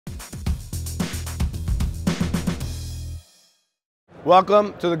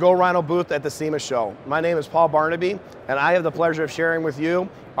Welcome to the Go Rhino booth at the SEMA show. My name is Paul Barnaby, and I have the pleasure of sharing with you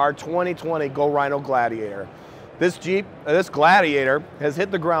our 2020 Go Rhino Gladiator. This Jeep, this Gladiator, has hit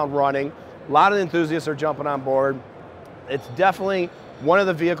the ground running. A lot of enthusiasts are jumping on board. It's definitely one of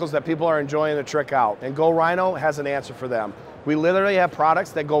the vehicles that people are enjoying to trick out, and Go Rhino has an answer for them. We literally have products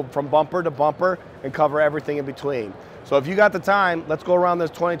that go from bumper to bumper and cover everything in between. So if you got the time, let's go around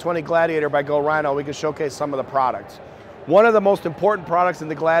this 2020 Gladiator by Go Rhino. We can showcase some of the products. One of the most important products in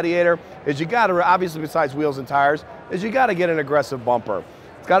the Gladiator is you got to, obviously besides wheels and tires, is you got to get an aggressive bumper.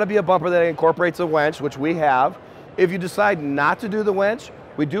 It's got to be a bumper that incorporates a winch, which we have. If you decide not to do the winch,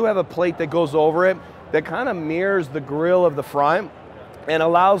 we do have a plate that goes over it that kind of mirrors the grille of the front and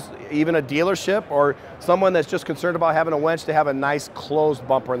allows even a dealership or someone that's just concerned about having a winch to have a nice closed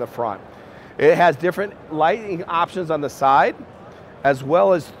bumper in the front. It has different lighting options on the side, as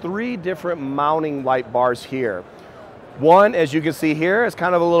well as 3 different mounting light bars here. One, as you can see here, is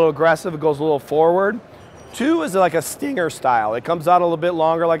kind of a little aggressive. It goes a little forward. 2 is like a stinger style. It comes out a little bit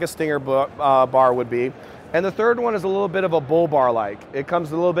longer like a stinger bar would be. And the 3rd one is a little bit of a bull bar-like. It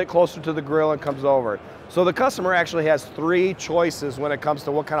comes a little bit closer to the grill and comes over. So the customer actually has 3 choices when it comes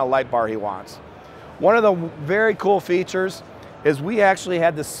to what kind of light bar he wants. One of the very cool features is we actually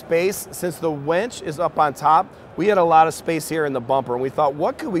had the space, since the winch is up on top, we had a lot of space here in the bumper, and we thought,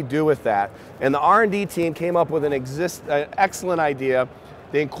 what could we do with that? And the R&D team came up with an excellent idea.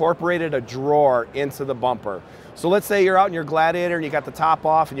 They incorporated a drawer into the bumper. So let's say you're out in your Gladiator and you got the top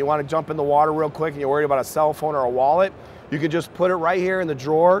off and you want to jump in the water real quick and you're worried about a cell phone or a wallet. You can just put it right here in the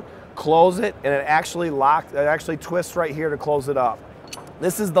drawer, close it, and it actually twists right here to close it up.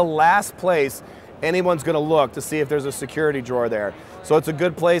 This is the last place anyone's going to look to see if there's a security drawer there. So it's a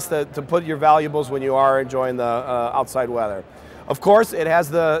good place to put your valuables when you are enjoying the outside weather. Of course, it has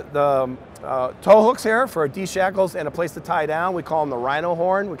the tow hooks here for D-shackles and a place to tie down. We call them the Rhino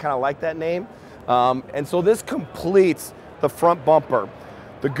horn. We kind of like that name. And so this completes the front bumper.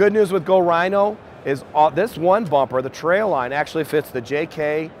 The good news with Go Rhino is this one bumper, the trail line, actually fits the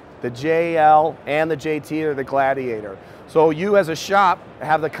JK, the JL, and the JT, or the Gladiator. So you as a shop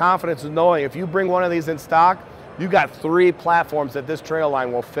have the confidence of knowing if you bring one of these in stock, you got 3 platforms that this trail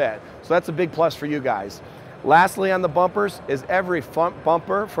line will fit. So that's a big plus for you guys. Lastly on the bumpers is every front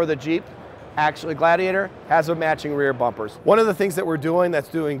bumper for the Jeep, actually Gladiator, has a matching rear bumpers. One of the things that we're doing that's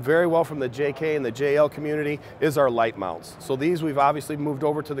doing very well from the JK and the JL community is our light mounts. So these we've obviously moved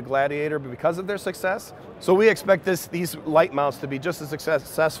over to the Gladiator because of their success. So we expect these light mounts to be just as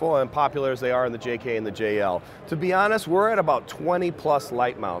successful and popular as they are in the JK and the JL. To be honest, we're at about 20 plus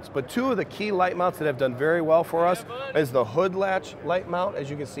light mounts, but 2 of the key light mounts that have done very well for us is the hood latch light mount. As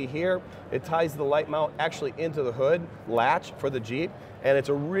you can see here, it ties the light mount actually into the hood latch for the Jeep, and it's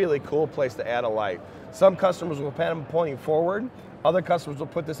a really cool place to add a light. Some customers will have them pointing forward. Other customers will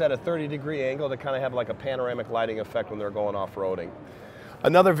put this at a 30-degree angle to kind of have like a panoramic lighting effect when they're going off-roading.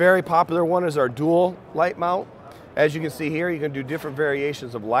 Another very popular one is our dual light mount. As you can see here, you can do different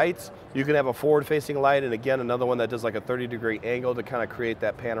variations of lights. You can have a forward-facing light, and again, another one that does like a 30-degree angle to kind of create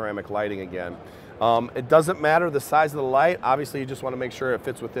that panoramic lighting again. It doesn't matter the size of the light. Obviously, you just want to make sure it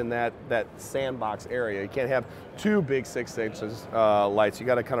fits within that sandbox area. You can't have 2 big 6-inch lights. You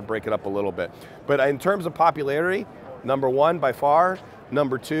got to kind of break it up a little bit. But in terms of popularity, number 1 by far,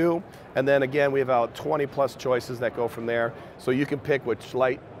 number 2, and then again, we have about 20 plus choices that go from there. So you can pick which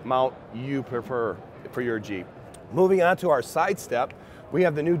light mount you prefer for your Jeep. Moving on to our side step, we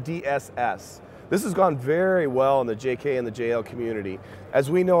have the new DSS. This has gone very well in the JK and the JL community. As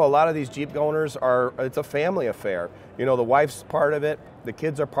we know, a lot of these Jeep owners it's a family affair. You know, the wife's part of it, the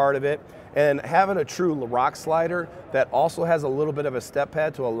kids are part of it, and having a true rock slider that also has a little bit of a step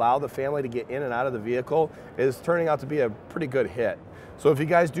pad to allow the family to get in and out of the vehicle is turning out to be a pretty good hit. So if you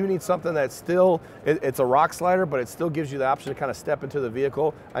guys do need something that's still, it's a rock slider, but it still gives you the option to kind of step into the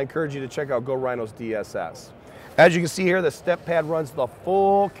vehicle, I encourage you to check out Go Rhino's DSS. As you can see here, the step pad runs the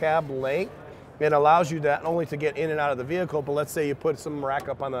full cab length. It allows you not only to get in and out of the vehicle, but let's say you put some rack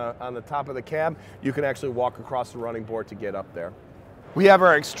up on the top of the cab, you can actually walk across the running board to get up there. We have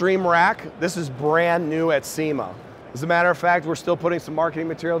our Extreme Rack. This is brand new at SEMA. As a matter of fact, we're still putting some marketing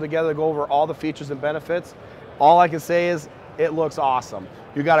material together to go over all the features and benefits. All I can say is it looks awesome.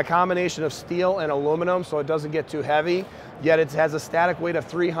 You got a combination of steel and aluminum, so it doesn't get too heavy, yet it has a static weight of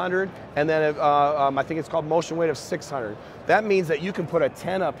 300, and then I think it's called motion weight of 600. That means that you can put a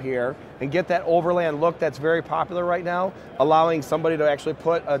tent up here and get that overland look that's very popular right now, allowing somebody to actually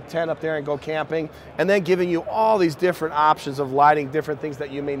put a tent up there and go camping, and then giving you all these different options of lighting different things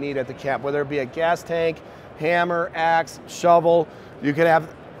that you may need at the camp, whether it be a gas tank, hammer, axe, shovel. You can have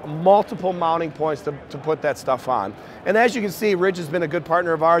multiple mounting points to put that stuff on. And as you can see, Ridge has been a good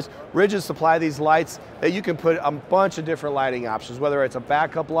partner of ours. Ridge has supplied these lights that you can put a bunch of different lighting options, whether it's a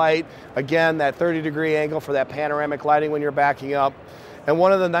backup light, again, that 30-degree angle for that panoramic lighting when you're backing up. And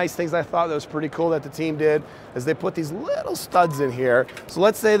one of the nice things I thought that was pretty cool that the team did is they put these little studs in here. So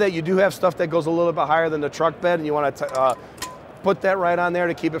let's say that you do have stuff that goes a little bit higher than the truck bed and you want to put that right on there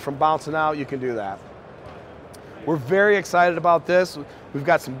to keep it from bouncing out, you can do that. We're very excited about this. We've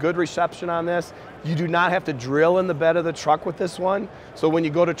got some good reception on this. You do not have to drill in the bed of the truck with this one. So when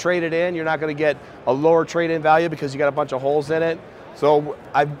you go to trade it in, you're not going to get a lower trade-in value because you got a bunch of holes in it. So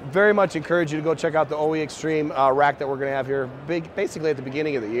I very much encourage you to go check out the OE Extreme rack that we're going to have here basically at the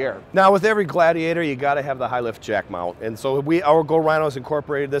beginning of the year. Now with every Gladiator, you got to have the high lift jack mount. And so our Go Rhino has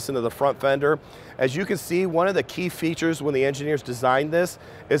incorporated this into the front fender. As you can see, one of the key features when the engineers designed this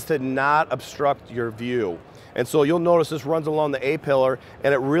is to not obstruct your view. And so you'll notice this runs along the A-pillar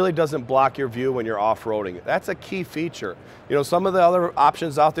and it really doesn't block your view when you're off-roading. That's a key feature. You know, some of the other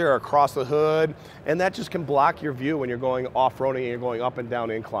options out there are across the hood, and that just can block your view when you're going off-roading and you're going up and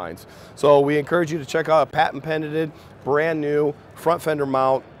down inclines. So we encourage you to check out a patent pended, brand new front fender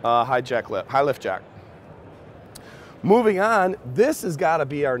mount high lift jack. Moving on, this has got to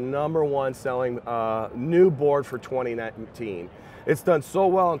be our #1 selling new board for 2019. It's done so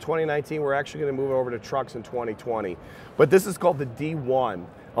well in 2019, we're actually going to move it over to trucks in 2020. But this is called the D1.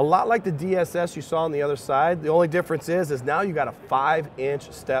 A lot like the DSS you saw on the other side, the only difference is now you got a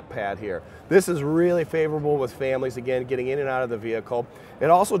 5-inch step pad here. This is really favorable with families, again, getting in and out of the vehicle. It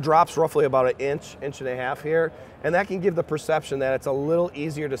also drops roughly about an inch, inch and a half here, and that can give the perception that it's a little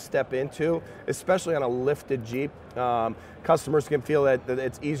easier to step into, especially on a lifted Jeep. Customers can feel that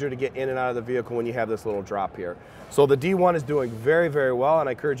it's easier to get in and out of the vehicle when you have this little drop here. So the D1 is doing very, very well, and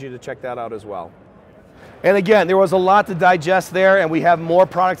I encourage you to check that out as well. And again, there was a lot to digest there, and we have more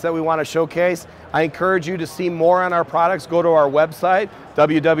products that we want to showcase. I encourage you to see more on our products. Go to our website,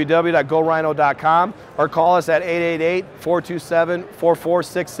 www.gorhino.com, or call us at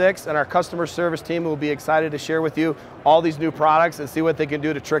 888-427-4466, and our customer service team will be excited to share with you all these new products and see what they can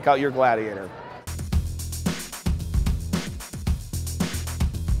do to trick out your Gladiator.